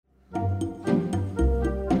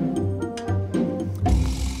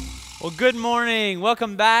Well, good morning.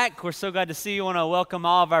 Welcome back. We're so glad to see you. I want to welcome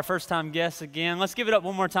all of our first-time guests again. Let's give it up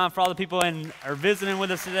one more time for all the people who are visiting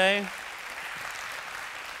with us today.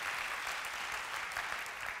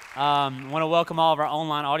 I want to welcome all of our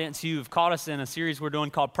online audience. You've caught us in a series we're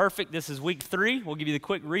doing called Perfect. This is week 3. We'll give you the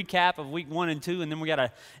quick recap of week 1 and 2, and then we got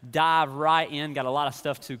to dive right in. Got a lot of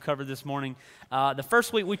stuff to cover this morning. The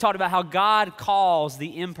first week we talked about how God calls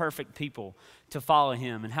the imperfect people to follow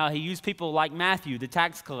him, and how he used people like Matthew, the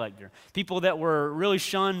tax collector, people that were really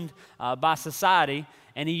shunned by society,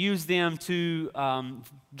 and he used them to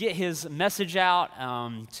get his message out,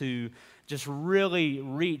 to just really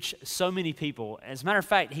reach so many people. As a matter of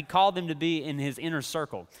fact, he called them to be in his inner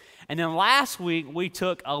circle. And then last week, we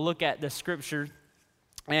took a look at the scripture,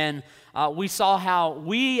 and we saw how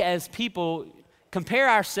we as people compare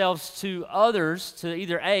ourselves to others to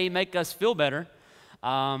either A, make us feel better,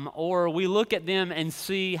 or we look at them and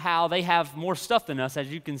see how they have more stuff than us, as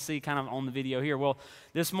you can see kind of on the video here. Well,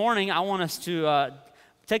 this morning, I want us to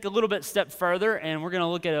take a little bit step further, and we're going to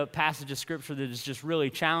look at a passage of scripture that is just really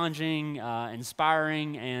challenging,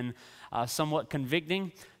 inspiring, and somewhat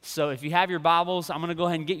convicting. So if you have your Bibles, I'm going to go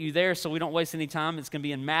ahead and get you there so we don't waste any time. It's going to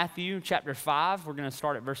be in Matthew chapter 5. We're going to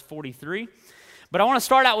start at verse 43. But I want to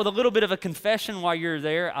start out with a little bit of a confession while you're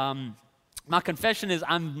there. My confession is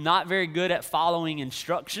I'm not very good at following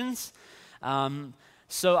instructions.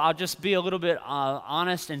 So I'll just be a little bit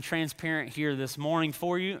honest and transparent here this morning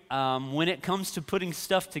for you. When it comes to putting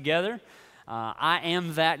stuff together, I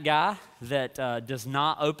am that guy that does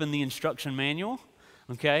not open the instruction manual,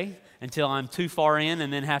 okay, until I'm too far in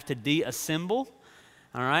and then have to deassemble,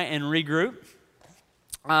 all right, and regroup.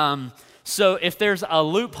 So if there's a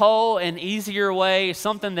loophole, an easier way,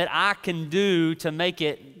 something that I can do to make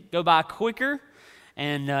it go by quicker,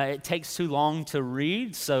 and it takes too long to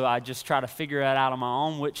read, so I just try to figure it out on my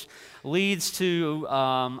own, which leads to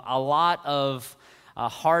a lot of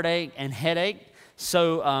heartache and headache.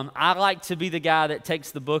 So I like to be the guy that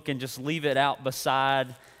takes the book and just leave it out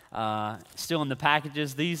beside, still in the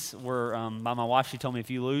packages. These were by my wife. She told me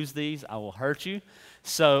if you lose these, I will hurt you.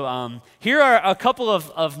 So here are a couple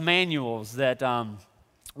of manuals that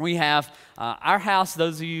we have. Our house,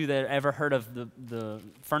 those of you that ever heard of the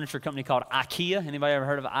furniture company called IKEA, anybody ever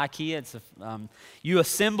heard of IKEA? It's you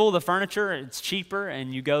assemble the furniture, it's cheaper,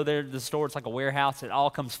 and you go there to the store, it's like a warehouse, it all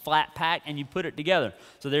comes flat packed, and you put it together.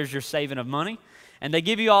 So there's your saving of money. And they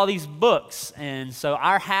give you all these books, and so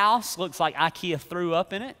our house looks like IKEA threw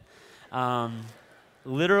up in it.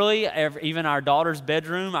 Literally, even our daughter's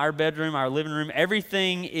bedroom, our living room,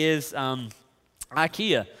 everything is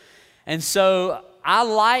IKEA. And so I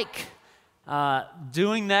like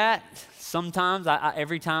doing that. Sometimes,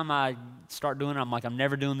 every time I start doing it, I'm like, I'm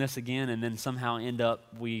never doing this again, and then somehow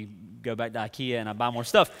we go back to IKEA and I buy more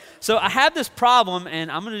stuff. So I have this problem,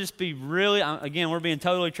 and I'm going to just be really, again, we're being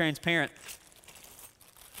totally transparent.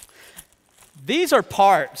 These are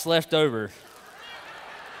parts left over.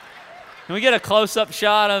 Can we get a close-up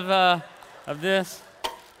shot of this?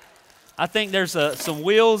 I think there's some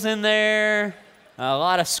wheels in there, a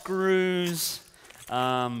lot of screws.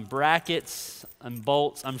 Brackets and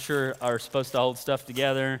bolts, I'm sure, are supposed to hold stuff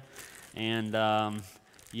together, and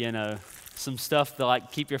some stuff to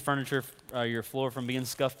like keep your furniture, your floor from being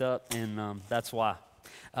scuffed up, and that's why.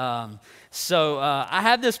 So I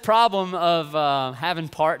have this problem of having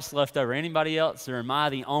parts left over. Anybody else, or am I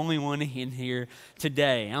the only one in here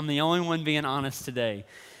today? I'm the only one being honest today.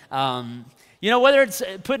 Whether it's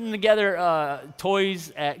putting together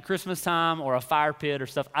toys at Christmas time or a fire pit or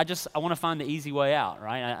stuff, I want to find the easy way out,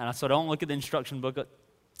 right? So don't look at the instruction book.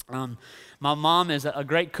 My mom is a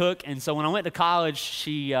great cook, and so when I went to college,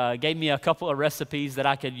 she gave me a couple of recipes that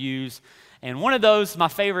I could use. And one of those, my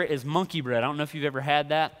favorite, is monkey bread. I don't know if you've ever had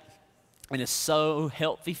that, and it's so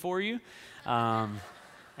healthy for you. And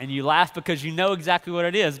you laugh because you know exactly what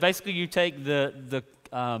it is. Basically, you take the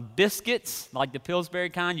biscuits, like the Pillsbury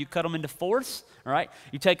kind, you cut them into fourths, all right?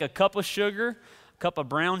 You take a cup of sugar, cup of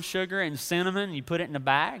brown sugar and cinnamon, you put it in a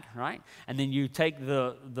bag, right? And then you take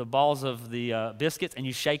the balls of the biscuits and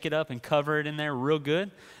you shake it up and cover it in there real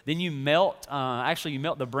good. Then you melt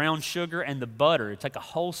the brown sugar and the butter. You take a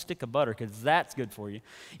whole stick of butter because that's good for you.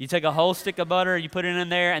 You take a whole stick of butter, you put it in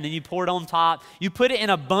there, and then you pour it on top. You put it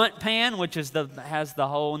in a bundt pan, which has the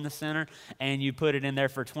hole in the center, and you put it in there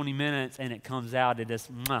for 20 minutes, and it comes out. It is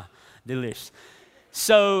delicious.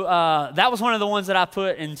 So that was one of the ones that I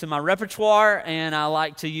put into my repertoire, and I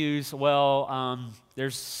like to use,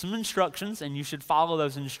 there's some instructions, and you should follow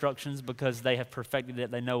those instructions because they have perfected it.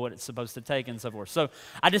 They know what it's supposed to take and so forth. So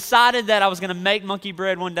I decided that I was going to make monkey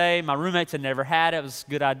bread one day. My roommates had never had it. It was a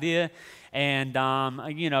good idea. And,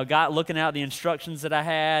 got looking at the instructions that I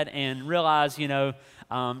had and realized, go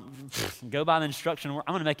by the instruction. I'm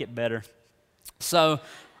going to make it better. So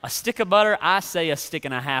a stick of butter, I say a stick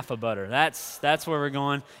and a half of butter. That's where we're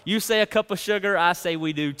going. You say a cup of sugar, I say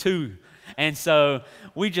we do 2. And so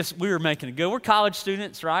we were making it good. We're college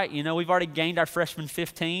students, right? We've already gained our freshman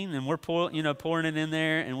 15, and we're pouring it in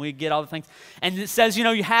there, and we get all the things. And it says,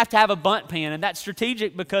 you have to have a bundt pan, and that's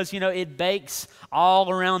strategic because, it bakes all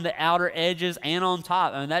around the outer edges and on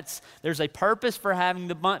top. And there's a purpose for having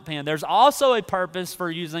the bundt pan. There's also a purpose for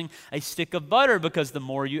using a stick of butter because the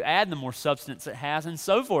more you add, the more substance it has and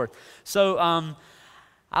so forth. So,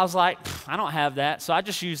 I was like, I don't have that, so I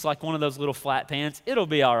just use like one of those little flat pans. It'll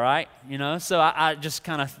be all right, So I just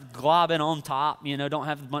kind of glob it on top, don't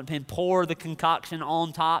have the bundt pan, pour the concoction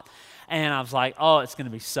on top. And I was like, oh, it's going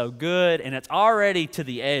to be so good. And it's already to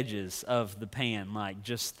the edges of the pan, like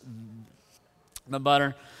just the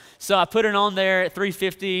butter. So I put it on there at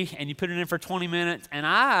 350, and you put it in for 20 minutes. And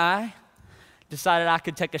I decided I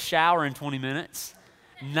could take a shower in 20 minutes.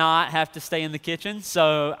 Not have to stay in the kitchen.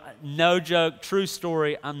 So no joke, true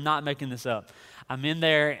story, I'm not making this up. I'm in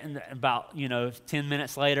there, and about 10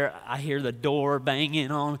 minutes later, I hear the door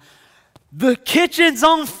banging on. The kitchen's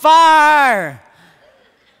on fire.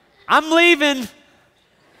 I'm leaving.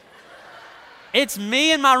 It's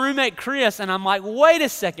me and my roommate Chris, and I'm like, wait a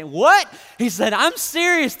second, what? He said, I'm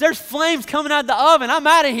serious, there's flames coming out of the oven, I'm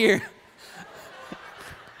out of here.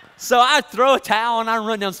 So I throw a towel and I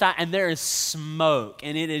run downstairs, and there is smoke,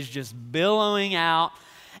 and it is just billowing out,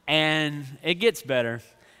 and it gets better.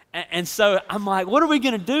 And so I'm like, what are we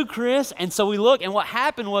going to do, Chris? And so we look, and what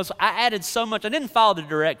happened was I added so much. I didn't follow the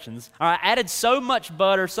directions. I added so much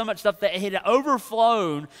butter, so much stuff that it had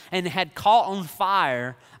overflown and had caught on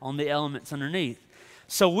fire on the elements underneath.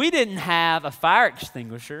 So we didn't have a fire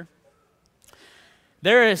extinguisher.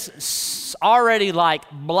 There is already like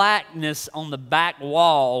blackness on the back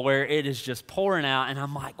wall where it is just pouring out. And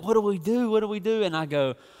I'm like, what do we do? What do we do? And I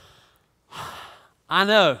go, I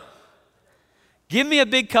know. Give me a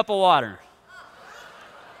big cup of water.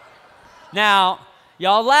 Now,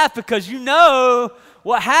 y'all laugh because you know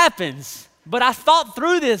what happens. But I thought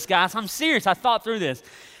through this, guys. I'm serious. I thought through this.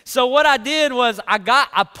 So what I did was I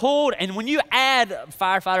pulled, and when you add,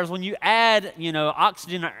 firefighters, when you add,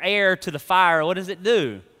 oxygen or air to the fire, what does it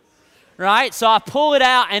do? Right? So I pull it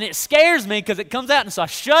out, and it scares me because it comes out, and so I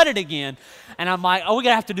shut it again. And I'm like, oh, we're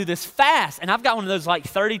going to have to do this fast. And I've got one of those like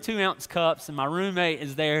 32-ounce cups, and my roommate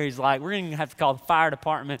is there. He's like, we're going to have to call the fire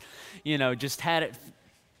department, just had it.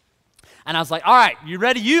 And I was like, all right, you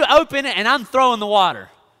ready? You open it, and I'm throwing the water.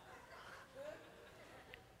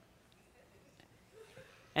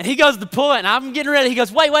 And he goes to pull it, and I'm getting ready. He goes,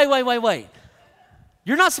 wait.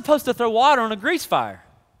 You're not supposed to throw water on a grease fire.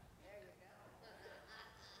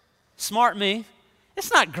 Smart me. It's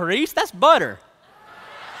not grease, that's butter.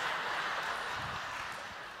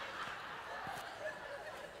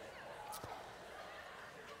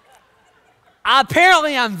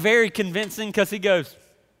 Apparently, I'm very convincing because he goes,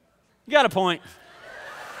 you got a point.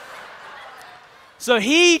 So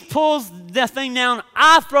he pulls the thing down,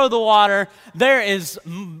 I throw the water, there is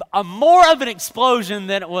more of an explosion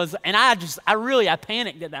than it was, and I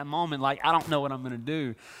panicked at that moment, like, I don't know what I'm going to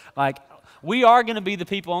do. Like, we are going to be the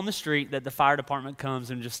people on the street that the fire department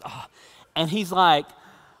comes and and he's like,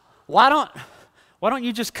 why don't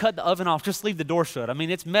you just cut the oven off, just leave the door shut? I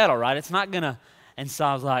mean, it's metal, right? It's not going to, and so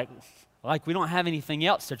I was like, we don't have anything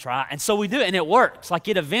else to try, and so we do it, and it works. Like,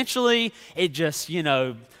 it just,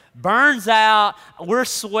 burns out, we're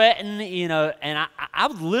sweating, and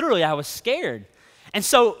I was scared. And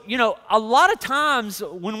so, a lot of times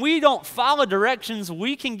when we don't follow directions,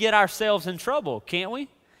 we can get ourselves in trouble, can't we?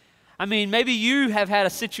 I mean, maybe you have had a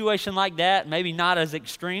situation like that, maybe not as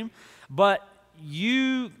extreme, but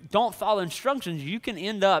you don't follow instructions, you can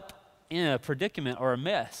end up in a predicament or a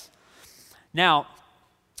mess. Now,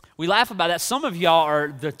 we laugh about that. Some of y'all are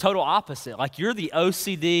the total opposite. Like, you're the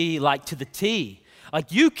OCD, like, to the T.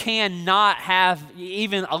 Like, you cannot have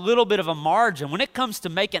even a little bit of a margin. When it comes to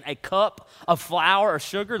making a cup of flour or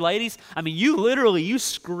sugar, ladies, I mean, you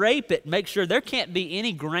scrape it, make sure there can't be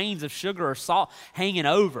any grains of sugar or salt hanging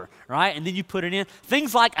over, right? And then you put it in.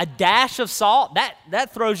 Things like a dash of salt,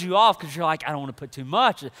 that throws you off because you're like, I don't want to put too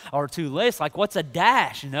much or too less. Like, what's a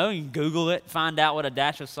dash? You can Google it, find out what a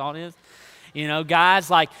dash of salt is. Guys,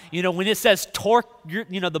 like, when it says torque,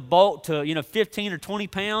 the bolt to, 15 or 20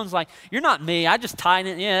 pounds, like, you're not me. I just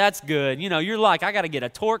tighten it. Yeah, that's good. You're like, I got to get a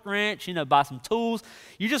torque wrench, buy some tools.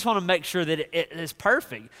 You just want to make sure that it is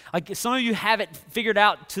perfect. Like, some of you have it figured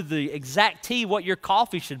out to the exact T what your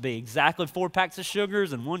coffee should be. Exactly 4 packs of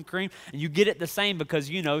sugars and 1 cream. And you get it the same because,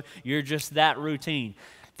 you're just that routine.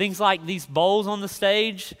 Things like these bowls on the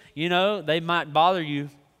stage, they might bother you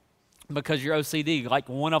because you're OCD, like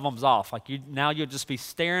one of them's off. Like now you'll just be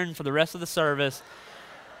staring for the rest of the service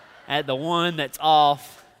at the one that's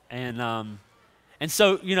off. And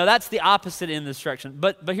so, that's the opposite in this direction.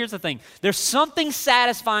 But here's the thing. There's something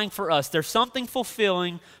satisfying for us. There's something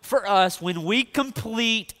fulfilling for us when we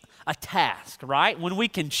complete a task, right? When we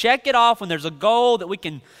can check it off, when there's a goal that we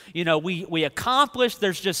can, we accomplish,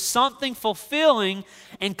 there's just something fulfilling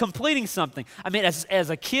in completing something. I mean, as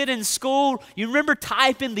a kid in school, you remember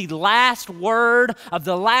typing the last word of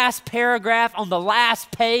the last paragraph on the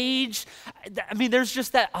last page? I mean, there's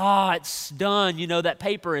just that, it's done, that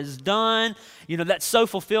paper is done, that's so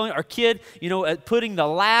fulfilling. Or kid, putting the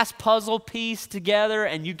last puzzle piece together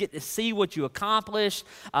and you get to see what you accomplished.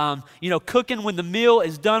 Cooking when the meal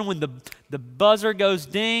is done, when the buzzer goes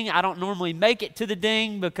ding. I don't normally make it to the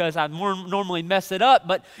ding because I normally mess it up,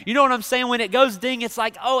 but you know what I'm saying? When it goes ding, it's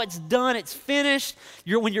like, it's done, it's finished.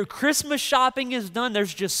 When your Christmas shopping is done,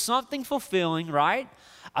 there's just something fulfilling, right,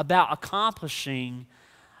 about accomplishing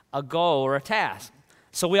a goal or a task.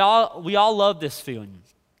 So we all love this feeling.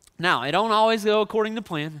 Now, it don't always go according to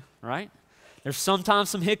plan, right? There's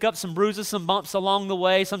sometimes some hiccups, some bruises, some bumps along the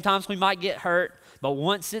way. Sometimes we might get hurt, but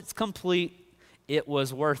once it's complete, it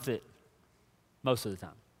was worth it most of the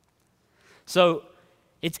time. So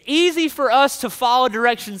it's easy for us to follow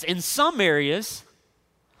directions in some areas,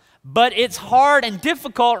 but it's hard and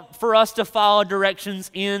difficult for us to follow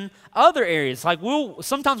directions in other areas. Like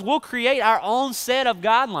sometimes we'll create our own set of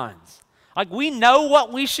guidelines. Like we know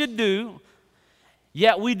what we should do,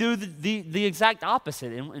 yet we do the exact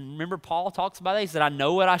opposite. And remember, Paul talks about that. He said, I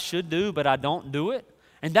know what I should do, but I don't do it.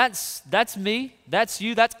 And that's me, that's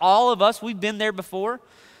you, that's all of us. We've been there before.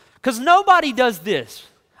 Because nobody does this.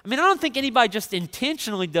 I mean, I don't think anybody just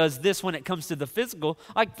intentionally does this when it comes to the physical,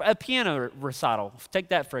 like a piano recital. Take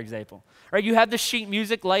that for example. Right? You have the sheet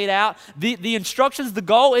music laid out. The instructions, the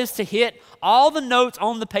goal is to hit all the notes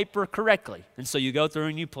on the paper correctly. And so you go through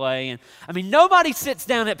and you play. And I mean, nobody sits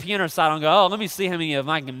down at piano recital and go, let me see how many of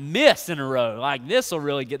them I can miss in a row. Like this will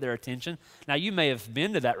really get their attention. Now, you may have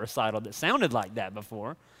been to that recital that sounded like that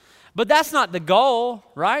before. But that's not the goal,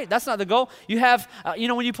 right? That's not the goal. You have,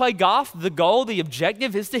 when you play golf, the goal, the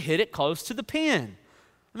objective is to hit it close to the pin.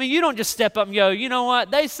 I mean, you don't just step up and go, you know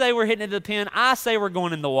what? They say we're hitting it to the pin. I say we're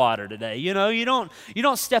going in the water today. You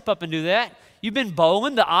don't step up and do that. You've been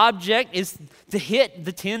bowling. The object is to hit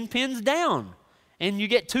the 10 pins down, and you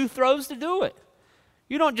get 2 throws to do it.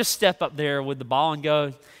 You don't just step up there with the ball and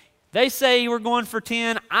go, they say we're going for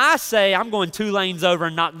 10. I say I'm going 2 lanes over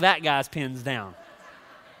and knock that guy's pins down.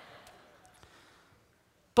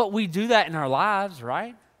 But we do that in our lives,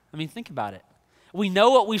 right? I mean, think about it. We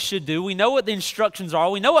know what we should do. We know what the instructions are.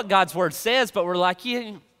 We know what God's word says, but we're like,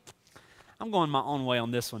 yeah, I'm going my own way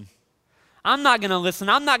on this one. I'm not going to listen.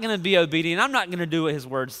 I'm not going to be obedient. I'm not going to do what his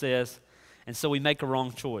word says. And so we make a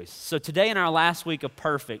wrong choice. So today in our last week of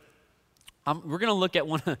Perfect, we're going to look at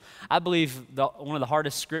one of the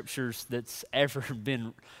hardest scriptures that's ever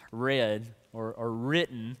been read or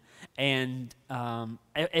written. And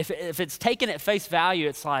if it's taken at face value,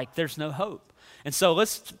 it's like there's no hope. And so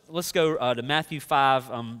let's go to Matthew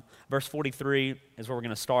 5, verse 43 is where we're going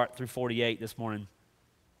to start through 48 this morning.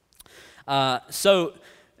 So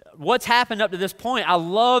what's happened up to this point, I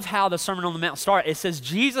love how the Sermon on the Mount starts. It says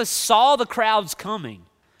Jesus saw the crowds coming,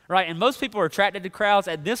 right? And most people are attracted to crowds.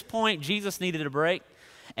 At this point, Jesus needed a break.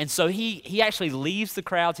 And so he actually leaves the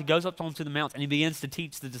crowds. He goes up onto the mountain and he begins to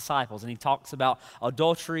teach the disciples. And he talks about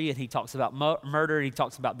adultery and he talks about murder. And he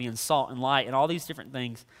talks about being salt and light and all these different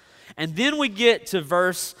things. And then we get to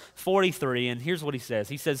verse 43, and here's what he says.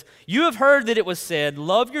 He says, you have heard that it was said,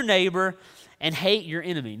 love your neighbor and hate your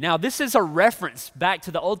enemy. Now, this is a reference back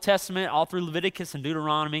to the Old Testament, all through Leviticus and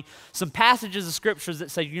Deuteronomy, some passages of scriptures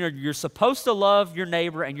that say, you're supposed to love your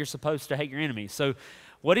neighbor and you're supposed to hate your enemy. So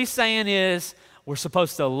what he's saying is, we're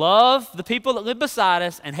supposed to love the people that live beside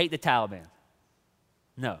us and hate the Taliban.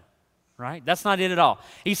 No, right? That's not it at all.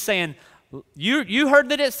 He's saying, you heard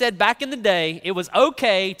that it said back in the day, it was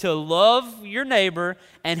okay to love your neighbor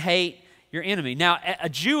and hate your enemy. Now, a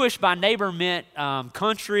Jewish by neighbor meant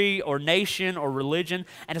country or nation or religion.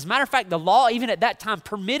 And as a matter of fact, the law, even at that time,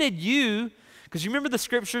 permitted you, Because you remember the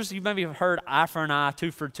scriptures, you maybe have heard eye for an eye,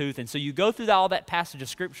 tooth for a tooth, and so you go through all that passage of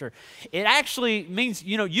scripture. It actually means,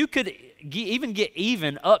 you could even get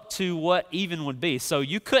even up to what even would be. So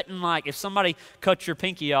you couldn't, like, if somebody cut your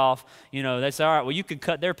pinky off, they say, all right, well, you could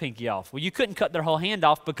cut their pinky off. Well, you couldn't cut their whole hand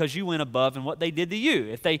off because you went above and what they did to you.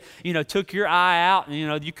 If they, took your eye out,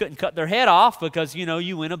 you couldn't cut their head off because,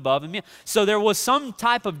 you went above and so there was some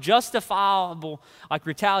type of justifiable, like,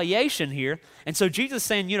 retaliation here. And so Jesus is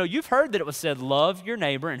saying, you've heard that it was said, love your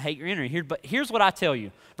neighbor and hate your enemy. But here's what I tell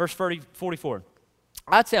you, verse 44.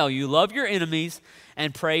 I tell you, love your enemies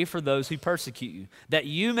and pray for those who persecute you, that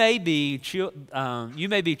you may be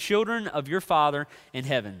children of your Father in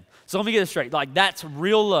heaven. So let me get this straight. Like, that's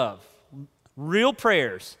real love, real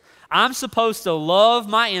prayers. I'm supposed to love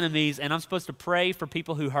my enemies, and I'm supposed to pray for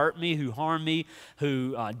people who hurt me, who harm me,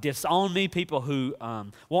 who disown me, people who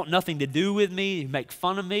want nothing to do with me, who make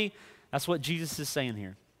fun of me. That's what Jesus is saying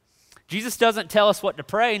here. Jesus doesn't tell us what to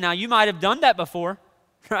pray. Now, you might have done that before,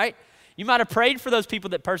 right? You might have prayed for those people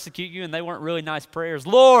that persecute you, and they weren't really nice prayers.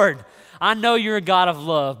 Lord, I know you're a God of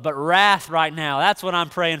love, but wrath right now, that's what I'm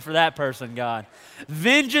praying for that person, God.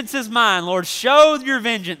 Vengeance is mine, Lord. Show your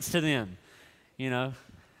vengeance to them.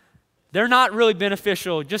 They're not really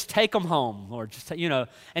beneficial. Just take them home, Lord.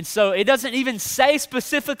 And so it doesn't even say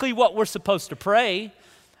specifically what we're supposed to pray,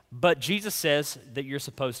 but Jesus says that you're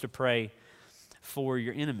supposed to pray for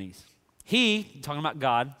your enemies. He, talking about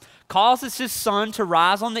God, causes his sun to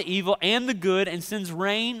rise on the evil and the good and sends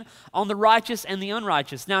rain on the righteous and the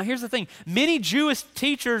unrighteous. Now, here's the thing. Many Jewish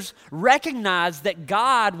teachers recognize that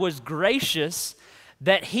God was gracious,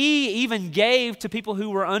 that he even gave to people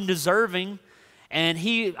who were undeserving, and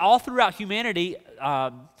he, all throughout humanity,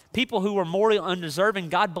 people who were morally undeserving,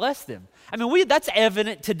 God blessed them. I mean, that's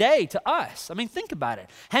evident today to us. I mean, think about it.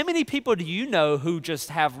 How many people do you know who just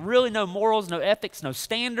have really no morals, no ethics, no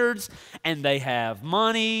standards, and they have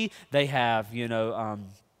money, they have,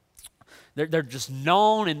 they're just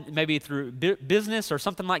known, and maybe through business or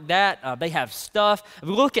something like that. They have stuff. If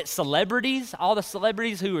we look at celebrities, all the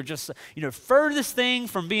celebrities who are just, furthest thing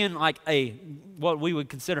from being like what we would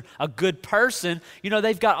consider a good person,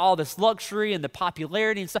 they've got all this luxury and the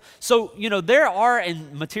popularity and stuff. So, there are,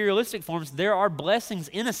 in materialistic forms, there are blessings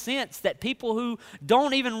in a sense that people who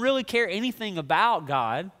don't even really care anything about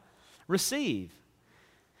God receive.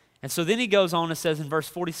 And so then he goes on and says in verse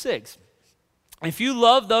 46, if you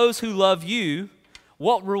love those who love you,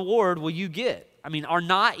 what reward will you get? I mean, are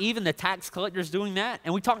not even the tax collectors doing that?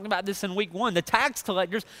 And we talked about this in week 1. The tax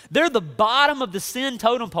collectors, they're the bottom of the sin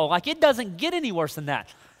totem pole. Like, it doesn't get any worse than that.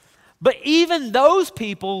 But even those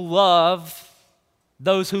people love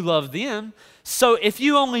those who love them. So if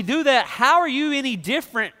you only do that, how are you any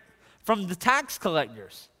different from the tax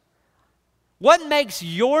collectors? What makes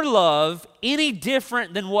your love any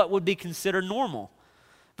different than what would be considered normal?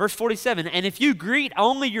 Verse 47, and if you greet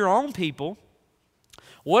only your own people,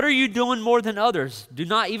 what are you doing more than others? Do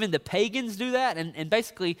not even the pagans do that? And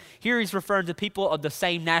basically, here he's referring to people of the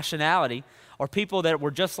same nationality or people that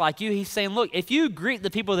were just like you. He's saying, look, if you greet the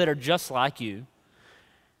people that are just like you,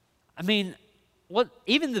 I mean,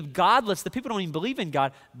 even the godless, the people who don't even believe in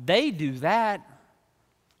God, they do that.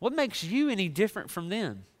 What makes you any different from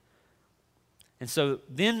them? And so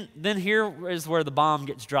then here is where the bomb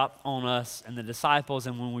gets dropped on us and the disciples.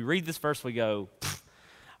 And when we read this verse, we go,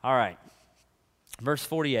 all right. Verse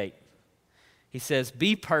 48, he says,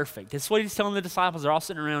 be perfect. That's what he's telling the disciples. They're all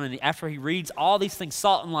sitting around, and after he reads all these things,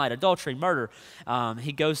 salt and light, adultery, murder,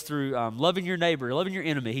 he goes through loving your neighbor, loving your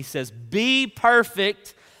enemy. He says, be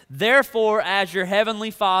perfect, therefore, as your heavenly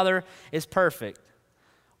Father is perfect.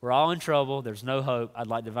 We're all in trouble. There's no hope. I'd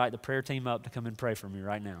like to invite the prayer team up to come and pray for me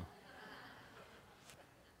right now.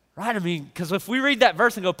 Right? I mean, because if we read that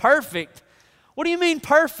verse and go, perfect, what do you mean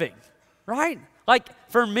perfect? Right? Like,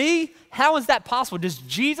 for me, how is that possible? Does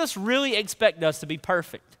Jesus really expect us to be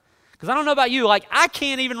perfect? Because I don't know about you, like, I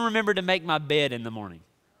can't even remember to make my bed in the morning.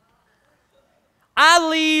 I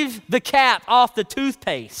leave the cap off the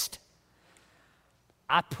toothpaste.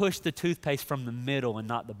 I push the toothpaste from the middle and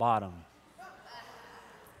not the bottom.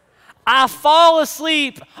 I fall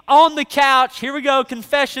asleep on the couch, here we go,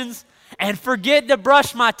 confessions, and forget to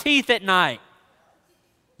brush my teeth at night.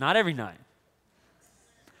 Not every night.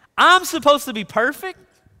 I'm supposed to be perfect.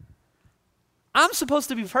 I'm supposed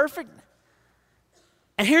to be perfect.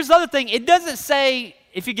 And here's the other thing. It doesn't say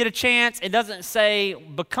if you get a chance. It doesn't say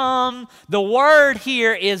become. The word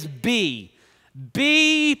here is be.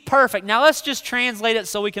 Be perfect. Now let's just translate it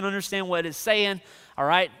so we can understand what it's saying. All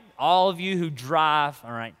right. All of you who drive,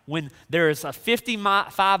 all right, when there is a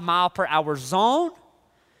 55 mile per hour zone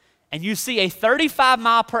and you see a 35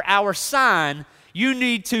 mile per hour sign, You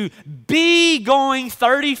need to be going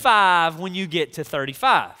 35 when you get to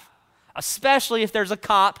 35, especially if there's a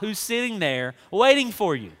cop who's sitting there waiting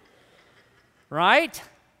for you, right?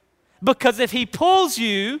 Because if he pulls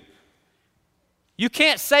you, you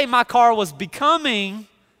can't say my car was becoming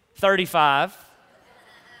 35.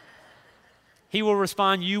 He will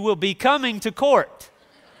respond, you will be coming to court,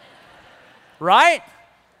 right?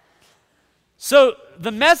 So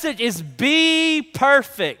the message is be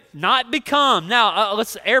perfect, not become. Now,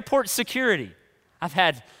 let's airport security. I've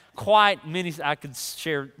had quite many, I could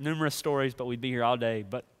share numerous stories, but we'd be here all day.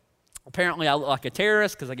 But apparently I look like a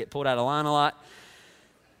terrorist because I get pulled out of line a lot.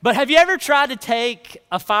 But have you ever tried to take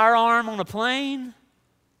a firearm on a plane?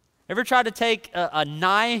 Ever tried to take a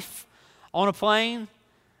knife on a plane,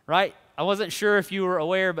 right? I wasn't sure if you were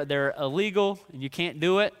aware, but they're illegal and you can't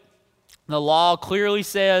do it. The law clearly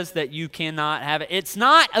says that you cannot have it. It's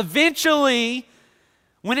not eventually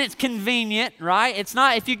when it's convenient, right? It's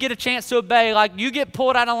not if you get a chance to obey. Like you get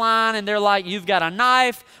pulled out of line and they're like, you've got a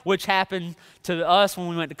knife, which happened to us when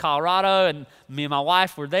we went to Colorado and me and my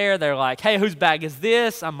wife were there. They're like, hey, whose bag is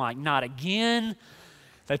this? I'm like, not again.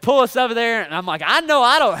 They pull us over there and I'm like, I know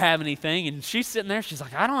I don't have anything. And she's sitting there, she's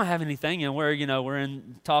like, I don't have anything. And we're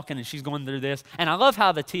in talking and she's going through this. And I love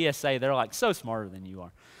how the TSA, they're like so smarter than you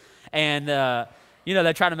are. And,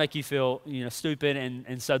 they try to make you feel, stupid.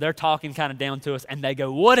 And so they're talking kind of down to us. And they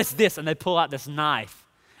go, what is this? And they pull out this knife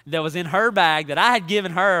that was in her bag that I had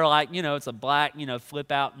given her. Like, it's a black, flip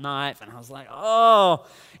out knife. And I was like, oh,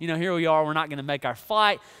 here we are. We're not going to make our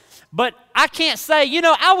flight. But I can't say,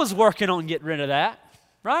 I was working on getting rid of that.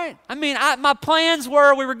 Right? I mean, my plans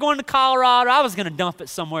were we were going to Colorado. I was going to dump it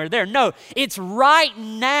somewhere there. No, it's right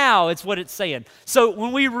now. It's what it's saying. So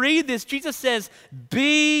when we read this, Jesus says,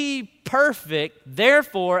 be perfect,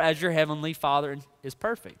 therefore, as your heavenly Father is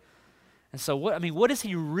perfect. And so what is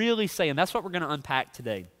he really saying? That's what we're going to unpack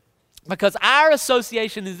today. Because our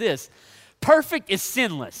association is this. Perfect is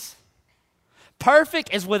sinless.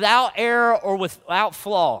 Perfect is without error or without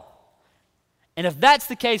flaw. And if that's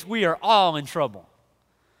the case, we are all in trouble.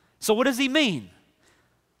 So what does he mean?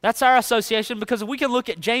 That's our association, because we can look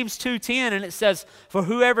at James 2:10 and it says, for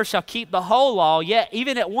whoever shall keep the whole law, yet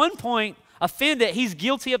even at one point offend it, he's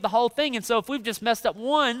guilty of the whole thing. And so if we've just messed up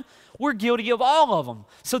one, we're guilty of all of them.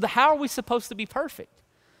 So how are we supposed to be perfect?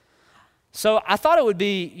 So I thought it would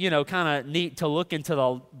be, kind of neat to look into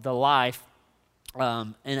the life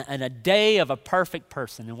and a day of a perfect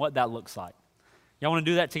person and what that looks like. Y'all want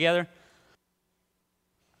to do that together?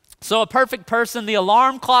 So a perfect person, the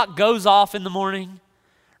alarm clock goes off in the morning,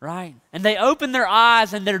 right? And they open their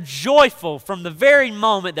eyes and they're joyful from the very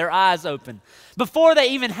moment their eyes open. Before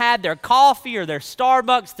they even had their coffee or their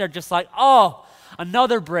Starbucks, they're just like, oh,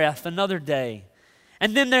 another breath, another day.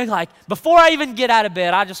 And then they're like, before I even get out of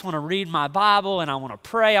bed, I just want to read my Bible and I want to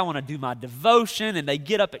pray, I want to do my devotion. And they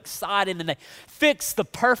get up excited and they fix the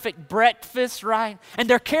perfect breakfast, right? And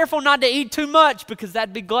they're careful not to eat too much because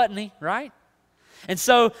that'd be gluttony, right? And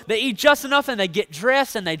so they eat just enough and they get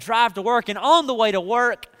dressed and they drive to work. And on the way to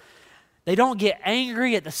work, they don't get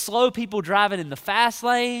angry at the slow people driving in the fast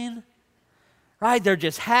lane, right? They're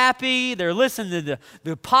just happy. They're listening to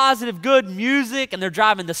the positive, good music, and they're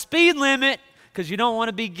driving the speed limit because you don't want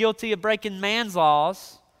to be guilty of breaking man's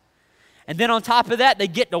laws. And then on top of that, they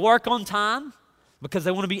get to work on time because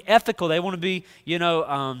they want to be ethical. They want to be,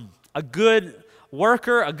 a good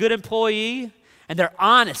worker, a good employee. And they're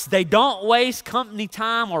honest. They don't waste company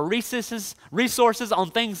time or resources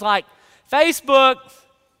on things like Facebook.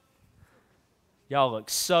 Y'all look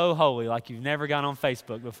so holy, like you've never gone on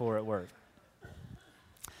Facebook before at work.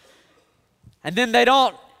 And then they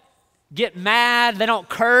don't get mad. They don't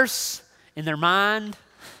curse in their mind.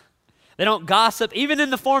 They don't gossip, even in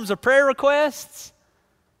the forms of prayer requests.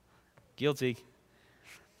 Guilty.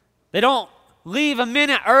 They don't leave a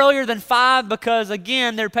minute earlier than 5 because,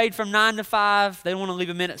 again, they're paid from 9 to 5. They don't want to leave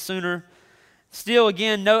a minute sooner. Still,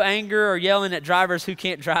 again, no anger or yelling at drivers who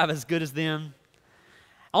can't drive as good as them.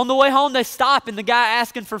 On the way home, they stop, and the guy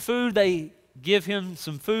asking for food, they give him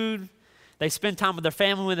some food. They spend time with their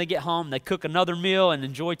family when they get home. They cook another meal and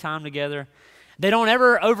enjoy time together. They don't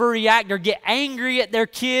ever overreact or get angry at their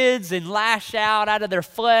kids and lash out of their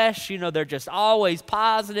flesh. They're just always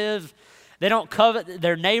positive. They don't covet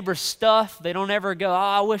their neighbor's stuff. They don't ever go, oh,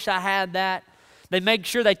 I wish I had that. They make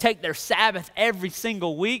sure they take their Sabbath every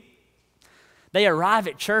single week. They arrive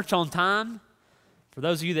at church on time. For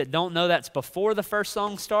those of you that don't know, that's before the first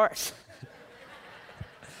song starts.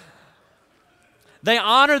 They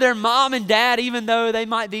honor their mom and dad even though they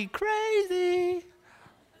might be crazy.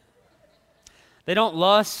 They don't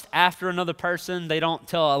lust after another person. They don't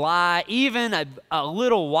tell a lie, even a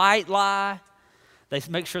little white lie. They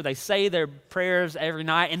make sure they say their prayers every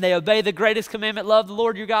night, and they obey the greatest commandment, love the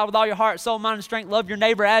Lord your God with all your heart, soul, mind, and strength. Love your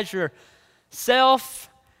neighbor as yourself.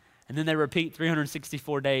 And then they repeat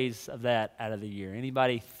 364 days of that out of the year.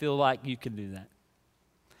 Anybody feel like you can do that?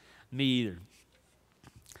 Me either.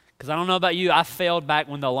 Because I don't know about you, I failed back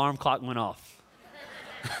when the alarm clock went off.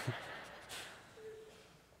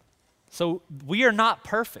 So we are not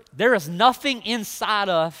perfect. There is nothing inside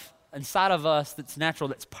of us that's natural,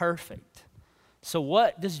 that's perfect. So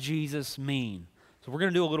what does Jesus mean? So we're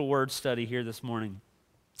going to do a little word study here this morning.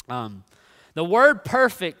 The word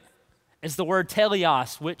perfect is the word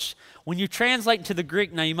teleos, which when you translate to the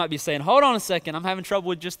Greek, now you might be saying, hold on a second, I'm having trouble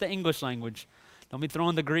with just the English language. Don't be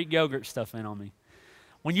throwing the Greek yogurt stuff in on me.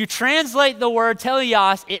 When you translate the word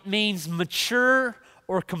teleos, it means mature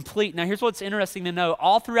or complete. Now here's what's interesting to know.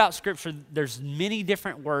 All throughout Scripture, there's many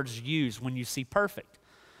different words used when you see perfect.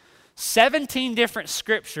 17 different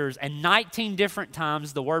scriptures and 19 different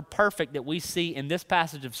times the word perfect that we see in this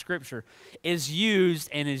passage of Scripture is used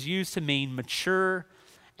to mean mature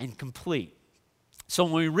and complete. So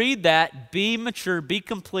when we read that, be mature, be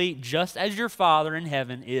complete, just as your Father in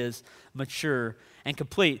heaven is mature and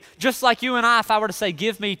complete. Just like you and I, if I were to say,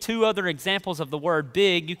 give me two other examples of the word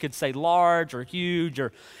big, you could say large or huge,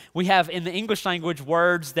 or we have in the English language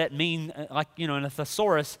words that mean, like, in a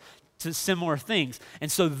thesaurus, to similar things.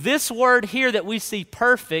 And so this word here that we see,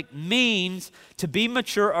 perfect, means to be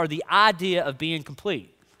mature, or the idea of being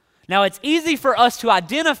complete. Now, it's easy for us to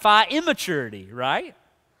identify immaturity, right?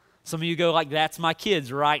 Some of you go like, that's my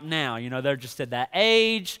kids right now. They're just at that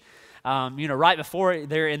age. Right before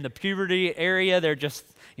they're in the puberty area, they're just,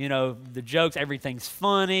 the jokes, everything's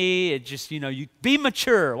funny. It just, you be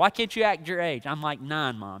mature. Why can't you act your age? I'm like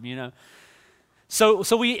 9, Mom, So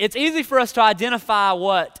it's easy for us to identify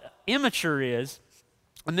what immature is,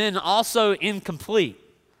 and then also incomplete.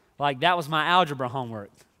 Like that was my algebra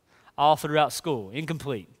homework all throughout school,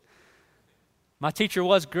 incomplete. My teacher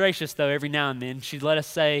was gracious, though, every now and then. She'd let us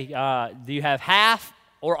say, do you have half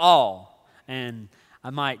or all? And I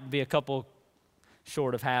might be a couple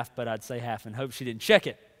short of half, but I'd say half and hope she didn't check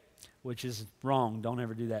it, which is wrong. Don't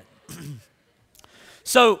ever do that.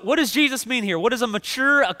 So what does Jesus mean here? What does a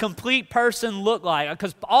mature, a complete person look like?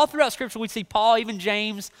 Because all throughout Scripture we see Paul, even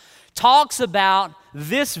James, talks about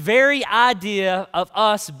this very idea of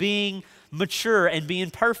us being mature and being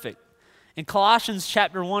perfect. In Colossians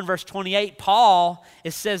chapter 1, verse 28, Paul,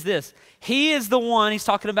 it says this, he is the one, he's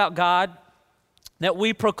talking about God, that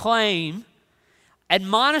we proclaim,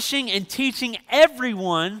 admonishing and teaching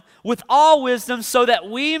everyone with all wisdom, so that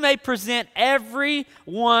we may present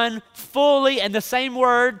everyone fully, and the same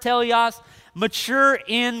word, teleos, mature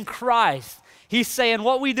in Christ. He's saying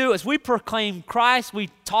what we do is we proclaim Christ, we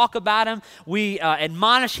talk about him, we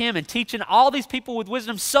admonish him and teaching all these people with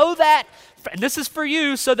wisdom, so that, and this is for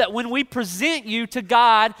you, so that when we present you to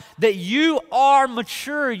God, that you are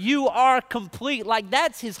mature, you are complete. Like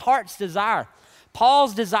that's his heart's desire.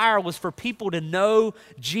 Paul's desire was for people to know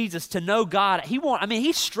Jesus, to know God.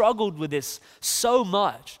 He struggled with this so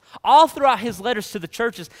much. All throughout his letters to the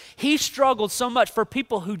churches, he struggled so much for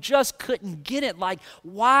people who just couldn't get it. Like,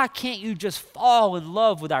 why can't you just fall in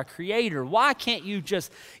love with our Creator? Why can't you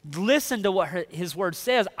just listen to what his word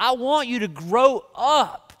says? I want you to grow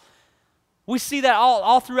up. We see that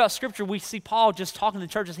all throughout Scripture. We see Paul just talking to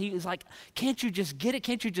churches. He is like, can't you just get it?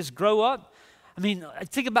 Can't you just grow up?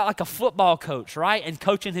 Think about like a football coach, right? And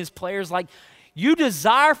coaching his players, like you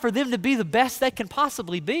desire for them to be the best they can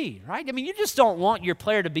possibly be, right? You just don't want your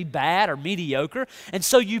player to be bad or mediocre. And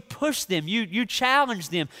so you push them, you challenge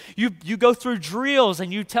them, you go through drills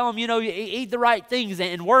and you tell them, you eat the right things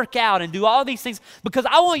and work out and do all these things because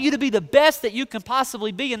I want you to be the best that you can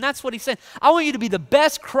possibly be. And that's what he's saying. I want you to be the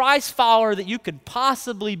best Christ follower that you could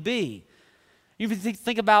possibly be. You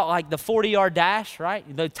think about like the 40-yard dash, right?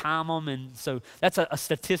 They time them, and so that's a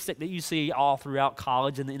statistic that you see all throughout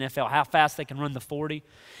college and the NFL, how fast they can run the 40.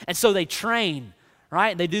 And so they train,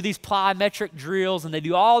 right? They do these plyometric drills, and they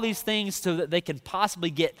do all these things so that they can possibly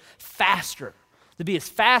get faster, to be as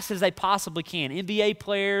fast as they possibly can. NBA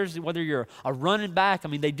players, whether you're a running back,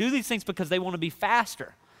 they do these things because they want to be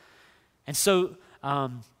faster. And so,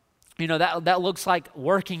 that looks like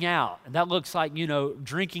working out. And that looks like,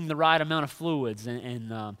 drinking the right amount of fluids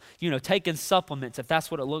and taking supplements if that's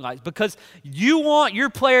what it looks like. Because you want your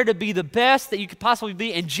player to be the best that you could possibly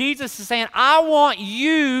be. And Jesus is saying, I want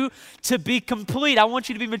you to be complete. I want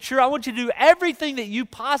you to be mature. I want you to do everything that you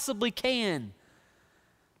possibly can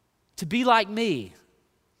to be like me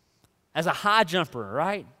as a high jumper,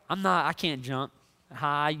 right? I can't jump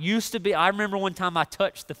high. I remember one time I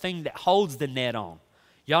touched the thing that holds the net on.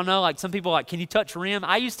 Y'all know, like some people like, can you touch rim?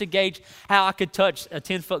 I used to gauge how I could touch a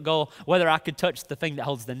 10-foot goal, whether I could touch the thing that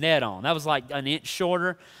holds the net on. That was like an inch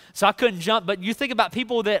shorter. So I couldn't jump. But you think about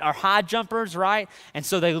people that are high jumpers, right? And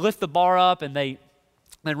so they lift the bar up and they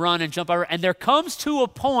run and jump over. And there comes to a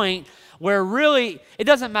point where really it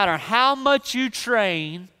doesn't matter how much you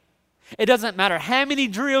train, it doesn't matter how many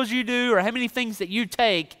drills you do or how many things that you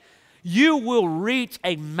take, you will reach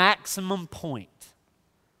a maximum point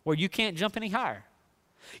where you can't jump any higher.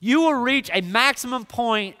 You will reach a maximum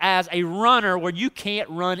point as a runner where you can't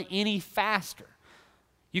run any faster.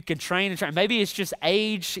 You can train and train. Maybe it's just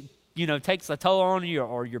age, takes a toll on you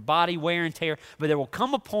or your body wear and tear. But there will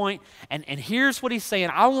come a point, and here's what he's saying.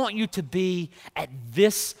 I want you to be at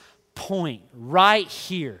this point right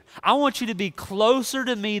here. I want you to be closer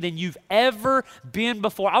to me than you've ever been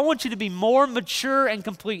before. I want you to be more mature and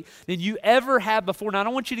complete than you ever have before. Now, I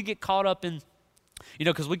don't want you to get caught up in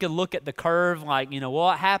because we could look at the curve like,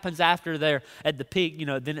 what happens after they're at the peak,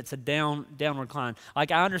 then it's a downward climb.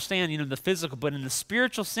 Like I understand, the physical, but in the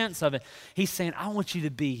spiritual sense of it, he's saying, I want you to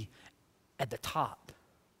be at the top.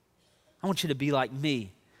 I want you to be like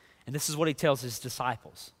me. And this is what he tells his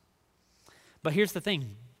disciples. But here's the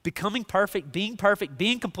thing, becoming perfect, being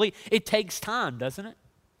complete, it takes time, doesn't it?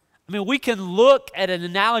 I mean, we can look at an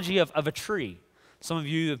analogy of a tree. Some of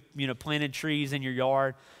you have, planted trees in your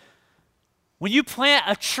yard. When you plant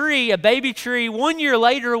a tree, a baby tree, 1 year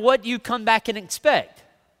later, what do you come back and expect?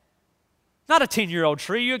 Not a 10-year-old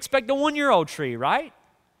tree, you expect a 1-year-old tree, right?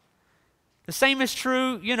 The same is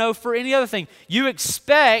true, for any other thing. You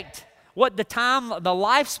expect what the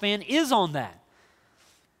lifespan is on that.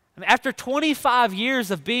 I mean, after 25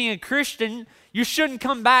 years of being a Christian, you shouldn't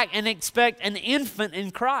come back and expect an infant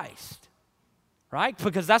in Christ, right?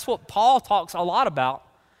 Because that's what Paul talks a lot about.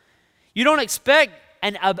 You don't expect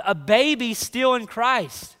a baby still in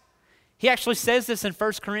Christ. He actually says this in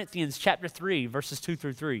 1 Corinthians chapter 3, verses 2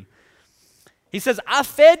 through 3. He says, I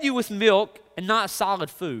fed you with milk and not solid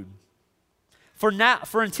food. For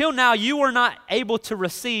until now you were not able to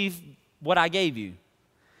receive what I gave you.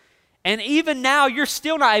 And even now you're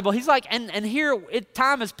still not able. He's like, and here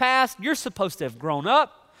time has passed. You're supposed to have grown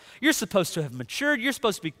up. You're supposed to have matured. You're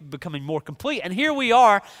supposed to be becoming more complete. And here we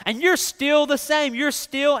are, and you're still the same. You're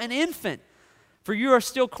still an infant. For you are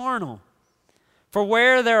still carnal. For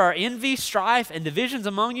where there are envy, strife, and divisions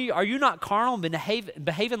among you, are you not carnal and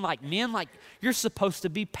behaving like men? Like you're supposed to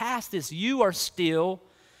be past this. You are still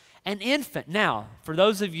an infant. Now, for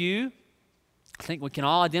those of you, I think we can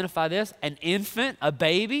all identify this. An infant, a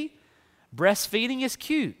baby, breastfeeding is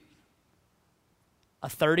cute. A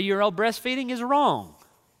 30-year-old breastfeeding is wrong.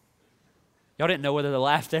 Y'all didn't know whether to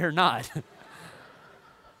laugh there or not.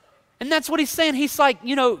 And that's what he's saying. He's like,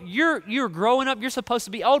 you're growing up, you're supposed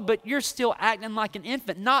to be old, but you're still acting like an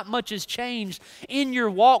infant. Not much has changed in your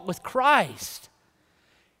walk with Christ.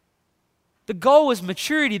 The goal is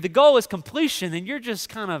maturity, the goal is completion, and you're just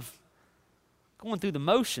kind of going through the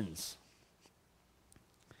motions.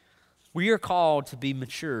 We are called to be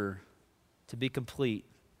mature, to be complete.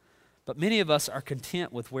 But many of us are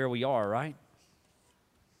content with where we are, right?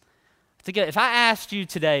 If I asked you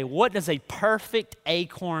today, what does a perfect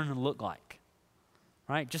acorn look like?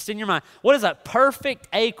 Right? Just in your mind, what does a perfect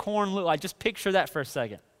acorn look like? Just picture that for a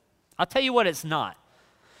second. I'll tell you what it's not.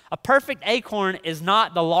 A perfect acorn is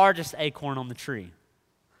not the largest acorn on the tree.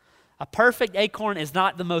 A perfect acorn is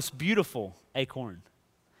not the most beautiful acorn.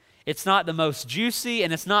 It's not the most juicy,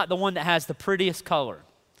 and it's not the one that has the prettiest color.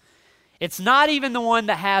 It's not even the one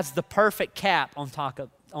that has the perfect cap on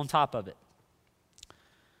top of it.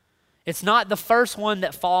 It's not the first one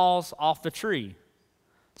that falls off the tree.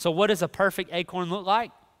 So what does a perfect acorn look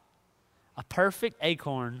like? A perfect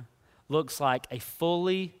acorn looks like a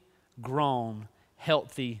fully grown,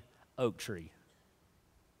 healthy oak tree.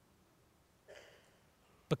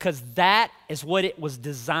 Because that is what it was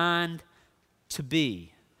designed to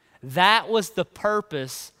be. That was the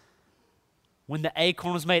purpose when the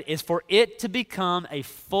acorn was made, is for it to become a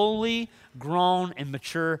fully grown and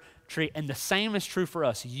mature tree. And the same is true for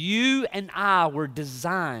us. You and I were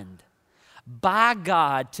designed by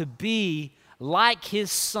God to be like his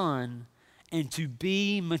son and to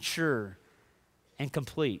be mature and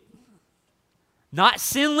complete. Not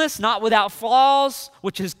sinless, not without flaws,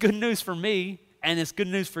 which is good news for me and it's good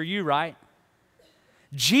news for you, right?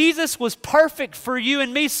 Jesus was perfect for you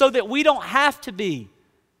and me so that we don't have to be.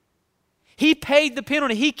 He paid the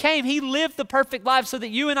penalty. He came, he lived the perfect life so that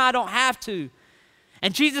you and I don't have to.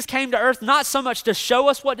 And Jesus came to earth not so much to show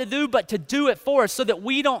us what to do, but to do it for us so that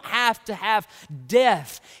we don't have to have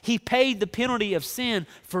death. He paid the penalty of sin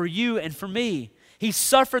for you and for me. He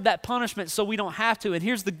suffered that punishment so we don't have to. And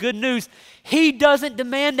here's the good news. He doesn't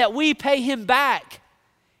demand that we pay him back.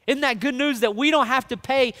 Isn't that good news that we don't have to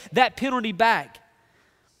pay that penalty back?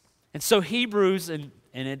 And so Hebrews,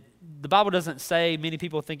 the Bible doesn't say, many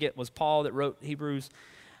people think it was Paul that wrote Hebrews.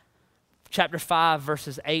 Chapter 5,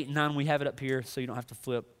 verses 8 and 9, we have it up here so you don't have to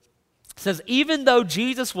flip. It says, even though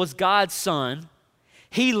Jesus was God's son,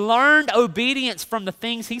 he learned obedience from the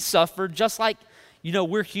things he suffered, just like,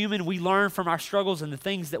 we're human. We learn from our struggles and the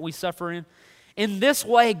things that we suffer in. In this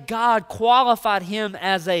way, God qualified him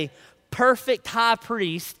as a perfect high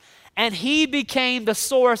priest, and he became the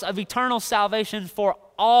source of eternal salvation for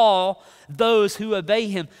all those who obey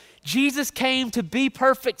him. Jesus came to be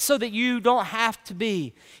perfect so that you don't have to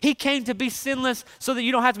be. He came to be sinless so that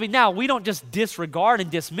you don't have to be. Now, we don't just disregard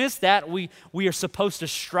and dismiss that. We are supposed to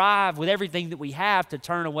strive with everything that we have to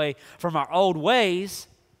turn away from our old ways.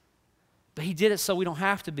 But he did it so we don't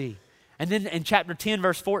have to be. And then in chapter 10,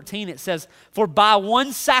 verse 14, it says, for by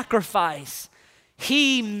one sacrifice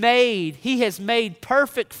he has made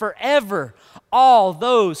perfect forever all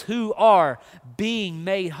those who are being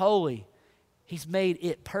made holy. He's made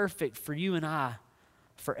it perfect for you and I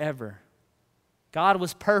forever. God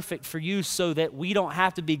was perfect for you so that we don't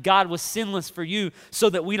have to be. God was sinless for you so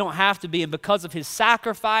that we don't have to be. And because of his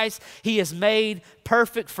sacrifice, he has made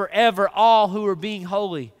perfect forever all who are being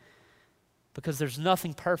holy. Because there's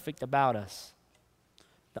nothing perfect about us.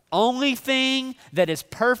 The only thing that is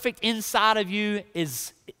perfect inside of you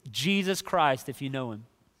is Jesus Christ, if you know him.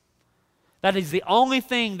 That is the only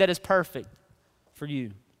thing that is perfect for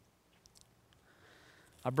you.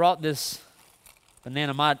 I brought this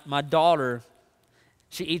banana. My daughter,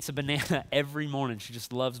 she eats a banana every morning. She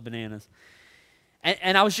just loves bananas.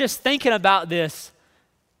 And I was just thinking about this.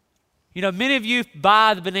 Many of you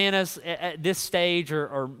buy the bananas at this stage,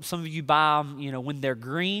 or some of you buy them, when they're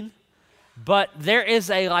green. But there is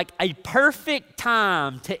a perfect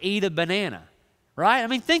time to eat a banana, right? I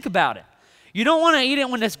mean, think about it. You don't want to eat it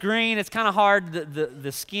when it's green. It's kind of hard.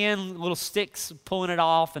 The skin, little sticks pulling it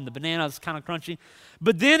off, and the banana is kind of crunchy.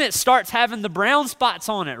 But then it starts having the brown spots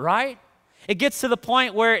on it, right? It gets to the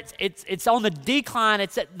point where it's on the decline.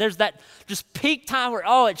 There's that just peak time where,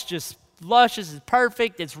 it's just luscious, it's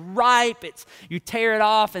perfect, it's ripe, you tear it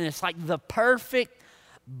off, and it's like the perfect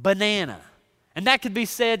banana. And that could be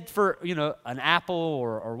said for, an apple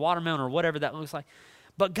or watermelon or whatever that looks like.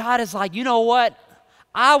 But God is like, you know what?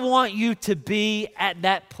 I want you to be at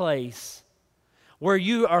that place where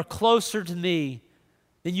you are closer to me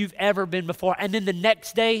than you've ever been before. And then the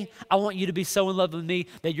next day, I want you to be so in love with me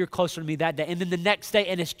that you're closer to me that day. And then the next day,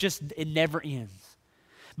 and it never ends.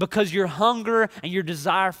 Because your hunger and your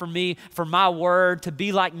desire for me, for my word, to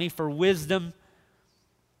be like me, for wisdom,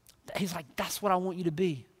 he's like, that's what I want you to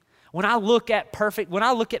be. When I look at perfect, when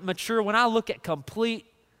I look at mature, when I look at complete,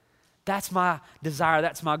 that's my desire,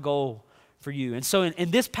 that's my goal for you. And so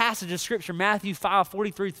in this passage of Scripture, Matthew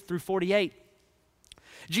 5:43 through 48,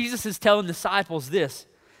 Jesus is telling disciples this.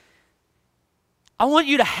 I want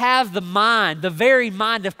you to have the very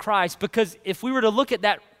mind of Christ, because if we were to look at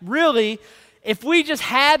that, really, if we just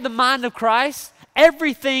had the mind of Christ,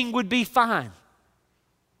 everything would be fine.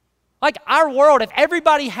 Like our world, if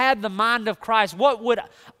everybody had the mind of Christ, what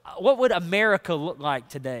would America look like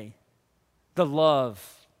today? The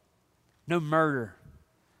love, no murder,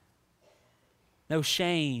 no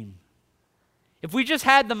shame. If we just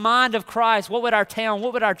had the mind of Christ, what would our town,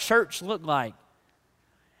 what would our church look like?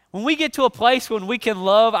 When we get to a place when we can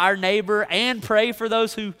love our neighbor and pray for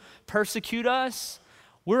those who persecute us,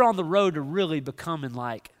 we're on the road to really becoming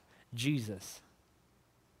like Jesus.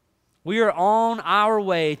 We are on our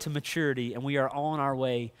way to maturity, and we are on our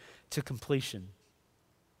way to completion.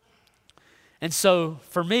 And so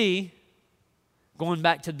for me, going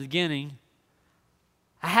back to the beginning,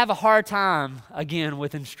 I have a hard time, again,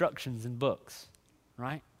 with instructions in books,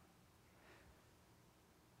 right?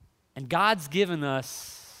 And God's given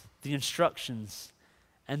us the instructions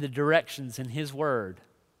and the directions in His Word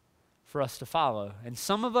for us to follow. And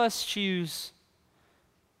some of us choose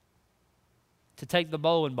to take the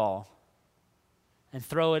bowling ball and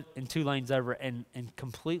throw it in 2 lanes over and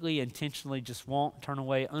completely, intentionally just won't turn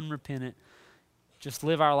away, unrepentant, just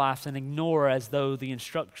live our lives and ignore as though the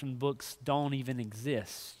instruction books don't even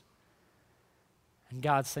exist. And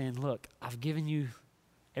God's saying, look, I've given you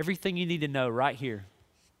everything you need to know right here.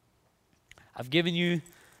 I've given you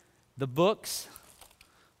the books,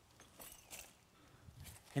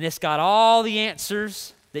 and it's got all the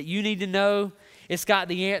answers that you need to know. It's got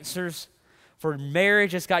the answers For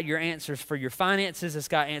marriage, it's got your answers for your finances. It's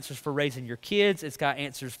got answers for raising your kids. It's got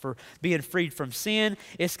answers for being freed from sin.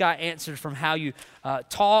 It's got answers from how you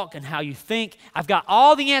talk and how you think. I've got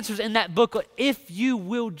all the answers in that book if you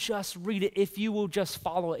will just read it, if you will just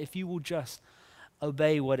follow it, if you will just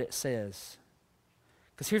obey what it says.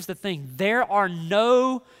 Because here's the thing, there are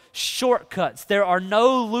no shortcuts. There are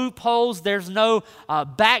no loopholes. There's no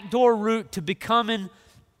backdoor route to becoming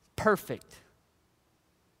perfect.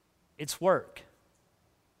 It's work.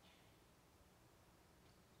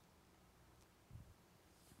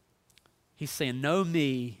 He's saying, know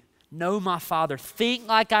me, know my Father, think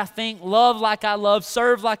like I think, love like I love,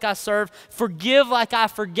 serve like I serve, forgive like I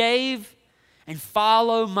forgave, and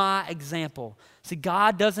follow my example. See,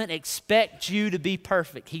 God doesn't expect you to be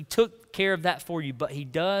perfect. He took care of that for you, but He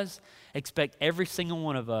does expect every single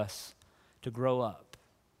one of us to grow up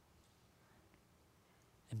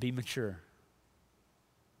and be mature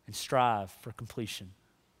and strive for completion.